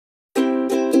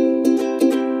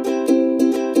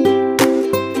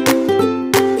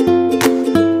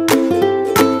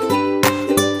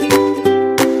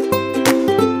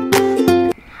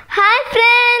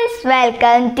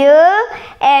welcome to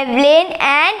Evelyn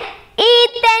and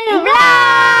Ethan Vlog!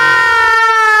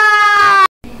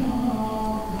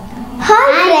 Hi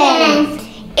friends!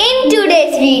 In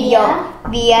today's video,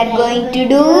 we are going to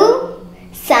do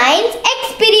science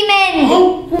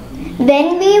experiment.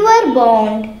 When we were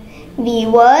born, we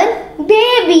were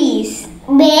babies.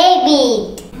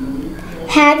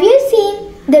 Have you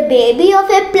seen the baby of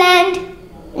a plant?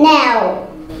 No.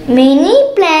 Many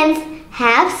plants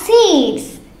have seeds.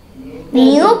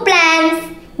 New plants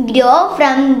grow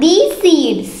from these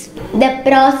seeds. The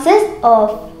process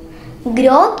of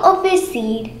growth of a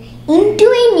seed into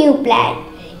a new plant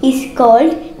is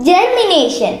called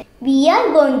germination. We are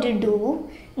going to do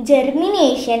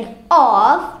germination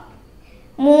of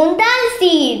moong dal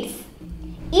seeds.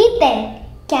 Ethan,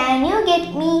 can you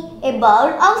get me a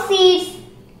bowl of seeds?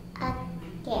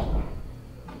 Okay.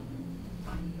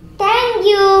 Thank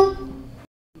you.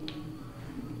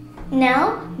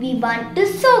 Now we want to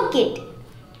soak it.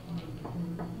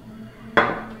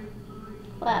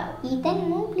 Wow. Ethan,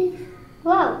 move please.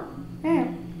 Wow.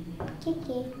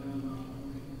 Okay.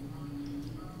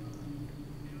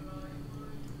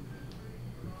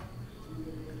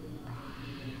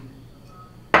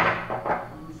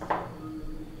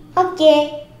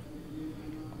 Okay.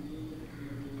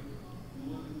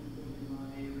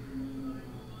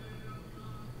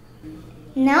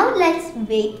 Now let's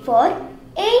wait for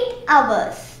 8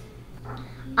 hours.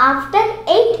 After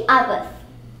 8 hours.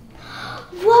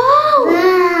 Wow!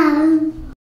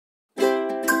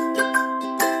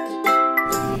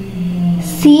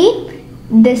 See,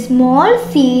 the small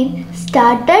seed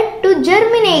started to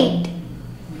germinate.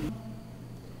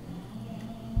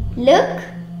 Look.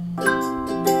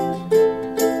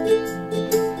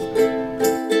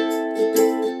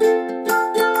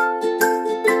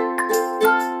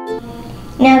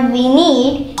 Now we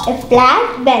need a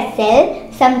flat vessel,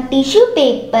 some tissue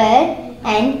paper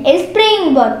and a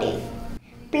spraying bottle.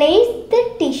 Place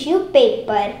the tissue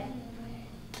paper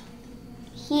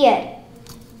here.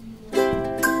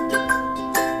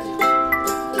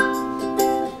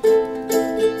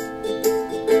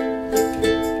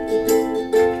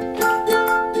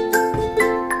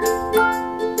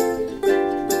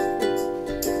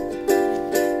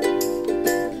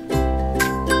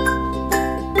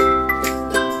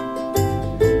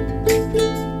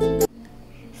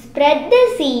 Spread the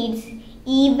seeds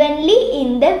evenly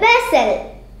in the vessel.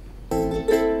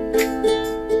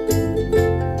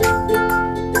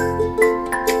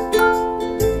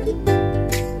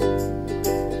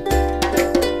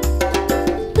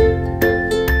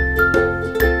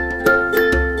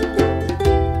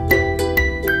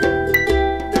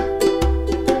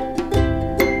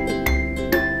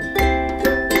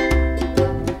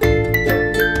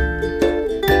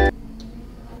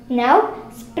 Now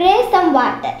spray some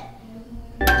water.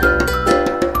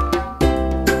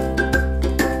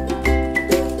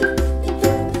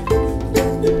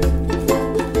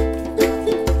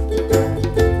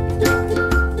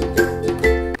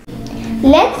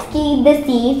 Let's keep the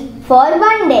seeds for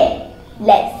one day.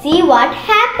 Let's see what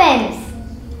happens.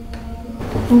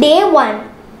 Day 1.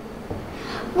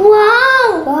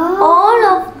 Wow! All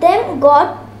of them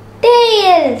got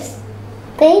tails.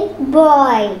 Big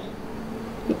boy.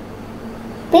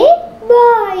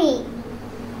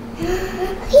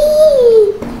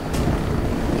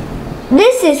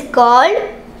 This is called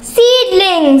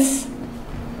seedlings.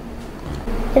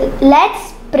 Let's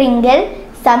sprinkle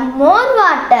some more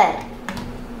water.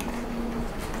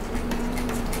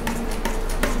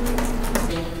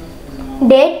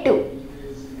 Day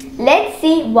 2. Let's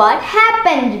see what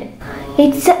happened.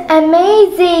 It's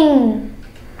amazing.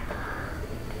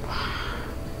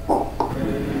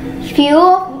 Few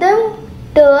of them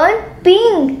turned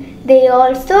pink. They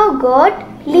also got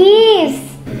leaves.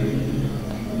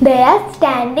 They are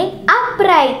standing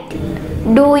upright.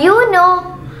 Do you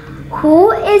know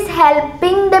who is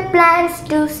helping the plants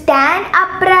to stand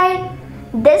upright?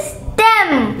 The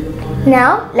stem.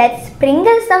 Now let's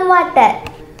sprinkle some water.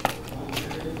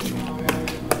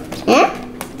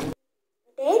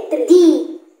 Day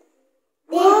 3.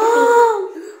 Wow!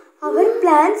 Our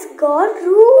plants got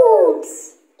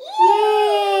roots.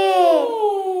 Yay!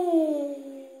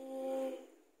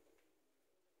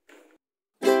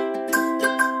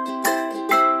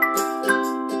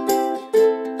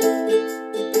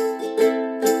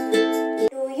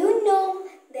 Do you know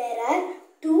there are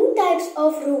 2 types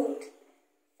of root?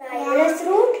 Fibrous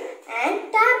root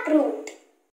and taproot.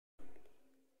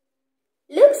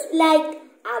 Looks like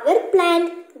our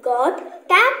plant got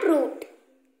taproot.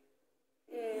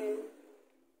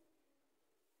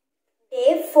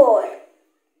 Day 4.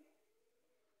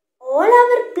 all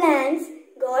our plants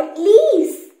got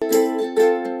leaves.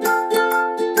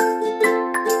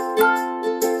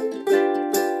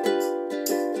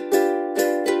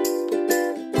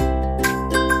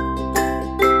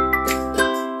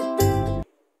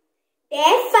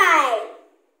 Day 5.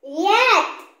 Yes.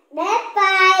 Day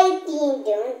 5. Ding,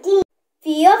 dong, ding.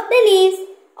 Few of the leaves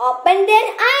opened their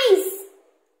eyes.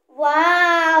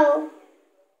 Wow!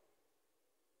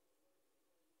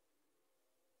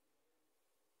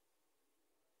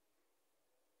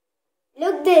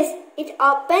 Look this, it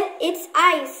opened its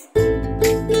eyes.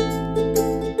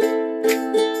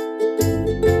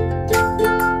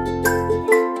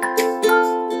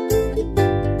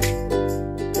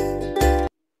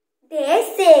 Day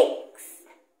 6.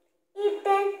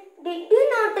 Ethan, did you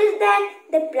notice that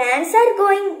the plants are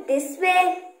going this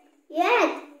way?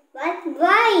 Yes. But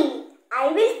why? I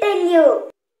will tell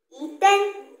you.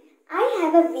 Ethan, I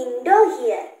have a window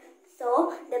here.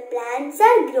 So the plants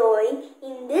are growing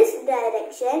in this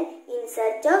direction in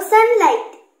search of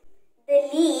sunlight. The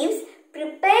leaves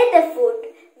prepare the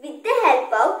food with the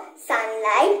help of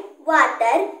sunlight,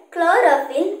 water,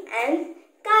 chlorophyll and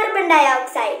carbon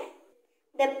dioxide.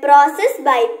 The process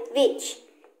by which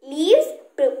leaves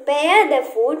prepare the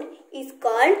food is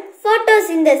called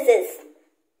photosynthesis.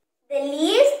 The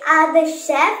leaves are the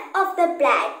chef of the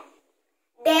plant.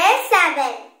 Day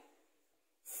 7.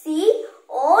 See,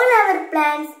 all our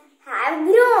plants have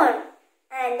grown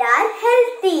and are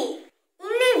healthy.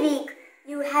 In a week,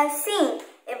 you have seen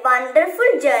a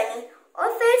wonderful journey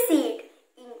of a seed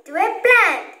into a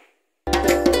plant.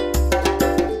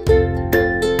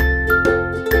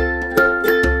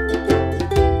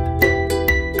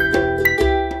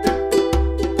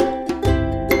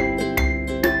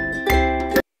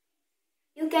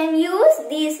 You can use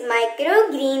these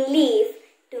microgreen leaf